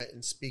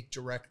and speak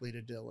directly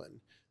to Dylan.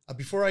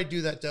 Before I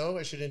do that, though,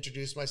 I should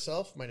introduce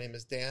myself. My name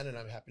is Dan, and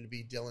I happen to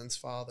be Dylan's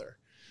father.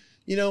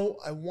 You know,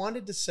 I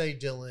wanted to say,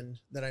 Dylan,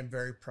 that I'm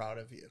very proud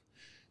of you.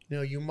 You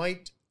know, you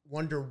might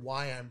wonder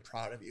why I'm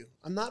proud of you.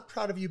 I'm not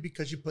proud of you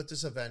because you put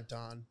this event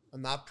on.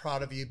 I'm not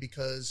proud of you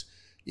because,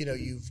 you know,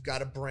 you've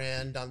got a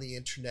brand on the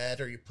internet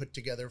or you put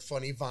together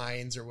funny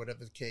vines or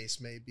whatever the case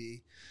may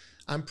be.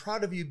 I'm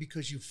proud of you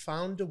because you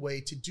found a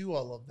way to do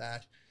all of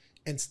that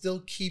and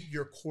still keep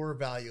your core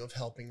value of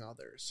helping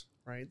others,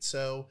 right?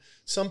 So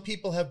some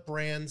people have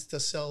brands to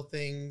sell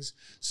things.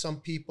 Some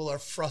people are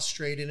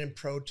frustrated and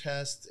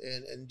protest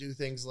and do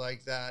things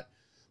like that.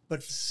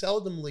 But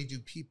seldomly do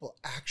people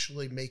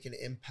actually make an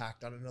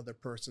impact on another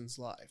person's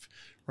life,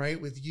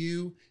 right? With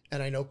you,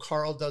 and I know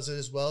Carl does it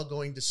as well,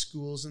 going to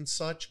schools and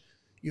such,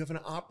 you have an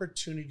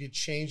opportunity to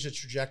change the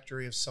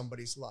trajectory of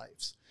somebody's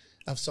life.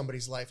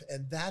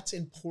 And that's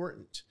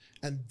important.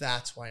 And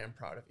that's why I'm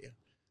proud of you.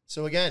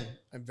 So again,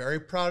 I'm very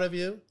proud of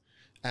you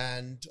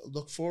and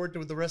look forward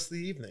to the rest of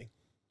the evening.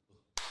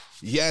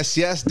 Yes,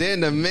 Dan,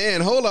 the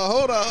man. Hold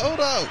up.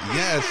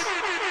 Yes.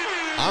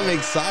 I'm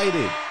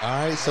excited.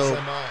 All right.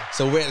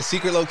 So we're at a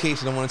secret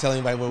location. I want to tell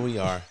anybody where we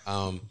are.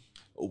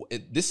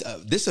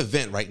 This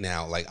event right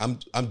now, like I'm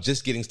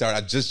just getting started.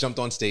 I just jumped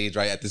on stage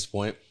right at this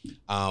point.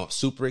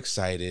 Super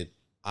excited.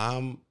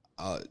 I'm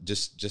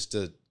just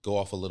to go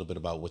off a little bit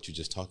about what you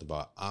just talked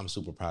about. I'm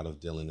super proud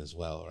of Dylan as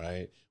well,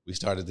 right? We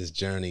started this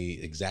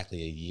journey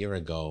exactly a year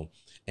ago,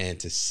 and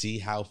to see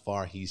how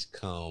far he's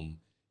come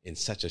in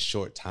such a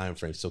short time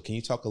frame. So can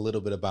you talk a little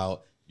bit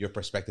about your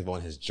perspective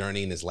on his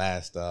journey in his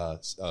last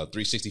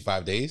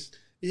 365 days?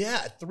 Yeah,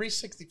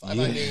 365.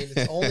 Yeah. I mean,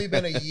 it's only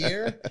been a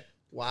year.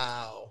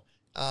 Wow.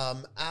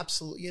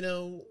 Absolutely. You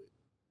know,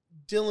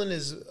 Dylan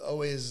has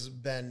always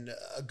been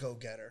a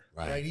go-getter,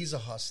 right? He's a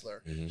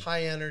hustler,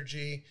 high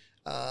energy.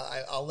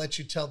 I'll let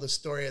you tell the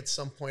story at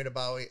some point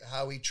about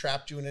how he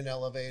trapped you in an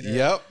elevator.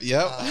 Yep.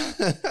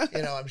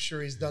 You know, I'm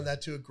sure he's done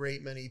that to a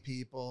great many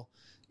people,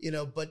 you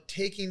know, but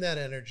taking that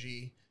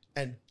energy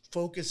and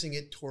focusing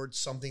it towards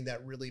something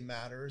that really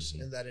matters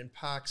and that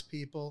impacts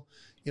people,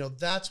 you know,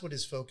 that's what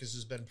his focus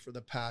has been for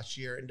the past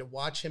year. And to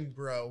watch him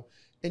grow,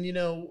 and, you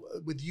know,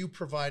 with you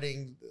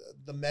providing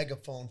the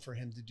megaphone for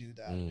him to do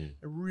that, I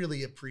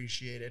really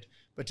appreciate it.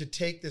 But to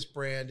take this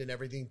brand and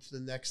everything to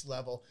the next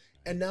level,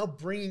 and now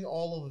bringing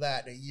all of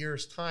that in a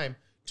year's time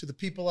to the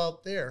people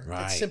out there,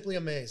 it's simply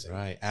amazing.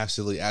 Right,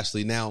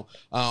 absolutely. Now,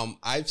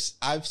 I've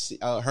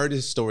heard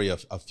his story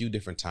a few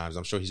different times.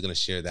 I'm sure he's going to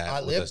share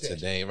that with us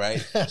today, right?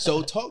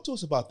 So talk to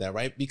us about that,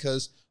 right?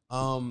 Because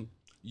I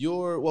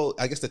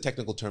guess the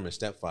technical term is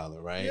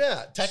stepfather, right?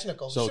 Yeah,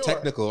 technical. So sure.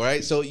 Technical,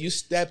 right? So you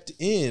stepped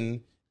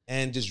in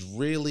and just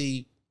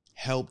really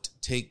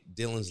helped take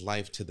Dylan's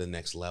life to the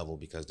next level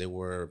because there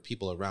were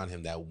people around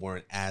him that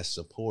weren't as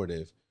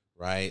supportive,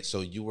 right? So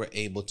you were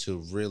able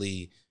to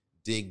really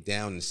dig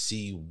down and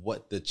see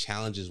what the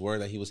challenges were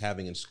that he was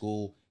having in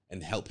school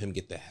and help him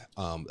get the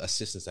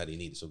assistance that he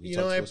needed. So you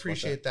know, I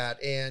appreciate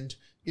that. And,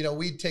 you know,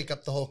 we'd take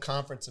up the whole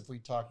conference if we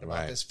talked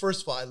about this.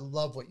 First of all, I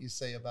love what you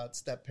say about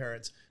step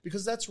parents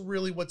because that's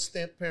really what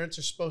step parents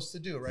are supposed to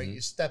do, right? You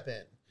step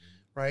in,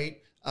 right?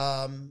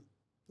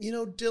 You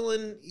know,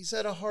 Dylan, he's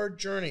had a hard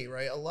journey,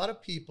 right? A lot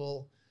of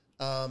people,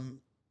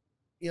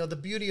 you know, the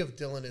beauty of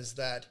Dylan is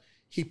that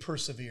he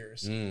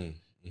perseveres,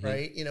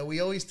 right? You know, we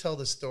always tell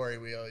the story.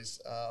 We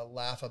always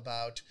laugh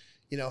about,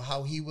 you know,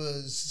 how he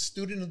was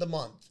student of the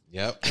month.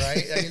 Yep.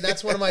 Right? I mean,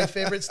 that's one of my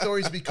favorite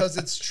stories because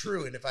it's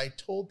true. And if I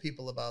told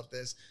people about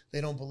this, they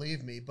don't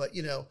believe me. But,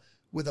 you know,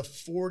 with a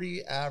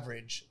 40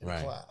 average in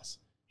class,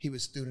 he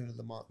was student of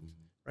the month.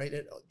 Right?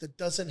 That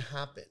doesn't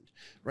happen,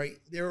 right?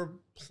 There are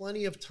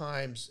plenty of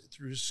times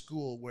through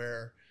school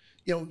where,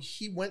 you know,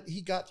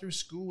 he got through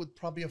school with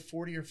probably a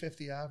 40 or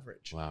 50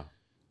 average. Wow.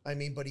 I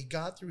mean, but he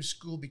got through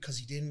school because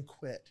he didn't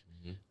quit,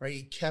 right?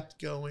 He kept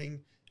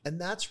going.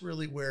 And that's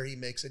really where he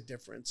makes a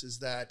difference is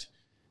that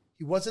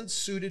he wasn't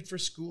suited for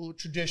school,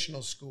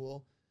 traditional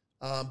school,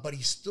 but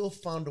he still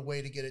found a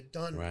way to get it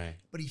done. Right.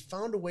 But he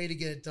found a way to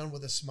get it done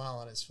with a smile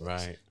on his face.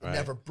 Right. It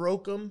never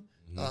broke him.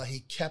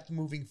 He kept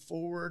moving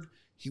forward.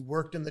 He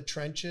worked in the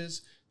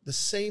trenches, the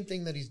same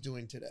thing that he's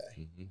doing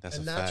today.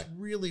 That's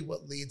really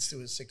what leads to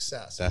his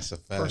success. That's a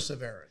fact.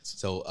 Perseverance.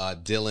 So,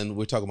 Dylan,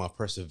 we're talking about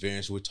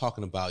perseverance. We're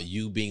talking about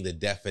you being the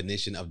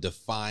definition of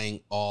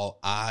defying all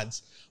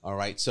odds. All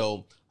right.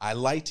 So I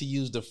like to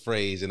use the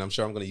phrase, and I'm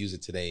sure I'm going to use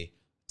it today,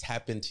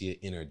 tap into your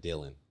inner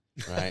Dylan.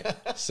 Right.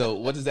 So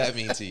what does that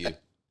mean to you?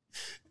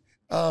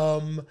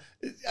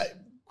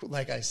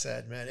 Like I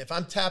said, man, if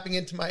I'm tapping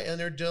into my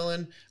inner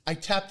Dylan, I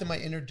tapped into my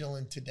inner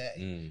Dylan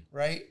today,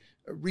 right?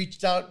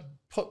 Reached out,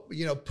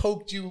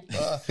 poked you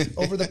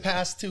over the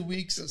past 2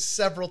 weeks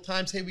several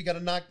times. Hey, we got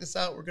to knock this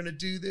out. We're going to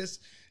do this.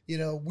 You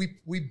know,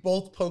 we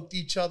both poked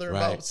each other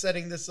about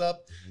setting this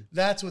up.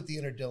 That's what the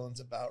inner Dylan's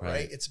about,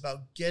 right? It's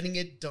about getting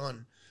it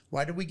done.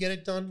 Why did we get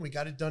it done? We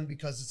got it done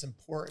because it's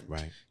important.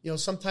 Right. You know,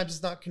 sometimes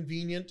it's not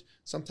convenient.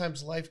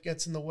 Sometimes life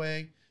gets in the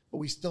way, but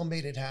we still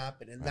made it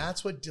happen. And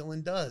that's what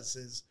Dylan does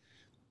is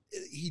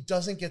he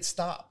doesn't get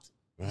stopped.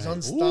 Right. He's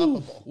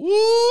unstoppable.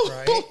 Woo.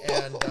 Right?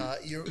 And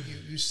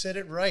you said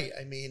it right.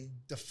 I mean,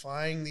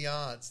 defying the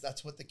odds.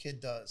 That's what the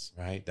kid does.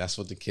 Right. That's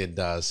what the kid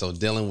does. So,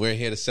 Dylan, we're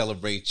here to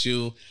celebrate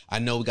you. I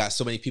know we got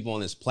so many people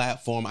on this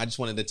platform. I just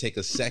wanted to take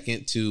a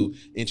second to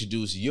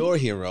introduce your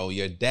hero,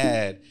 your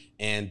dad,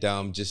 and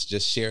just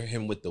share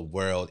him with the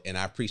world. And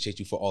I appreciate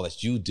you for all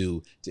that you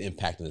do to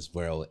impact in this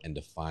world and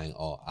defying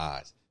all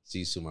odds. See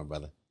you soon, my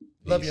brother.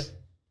 Peace. Love you.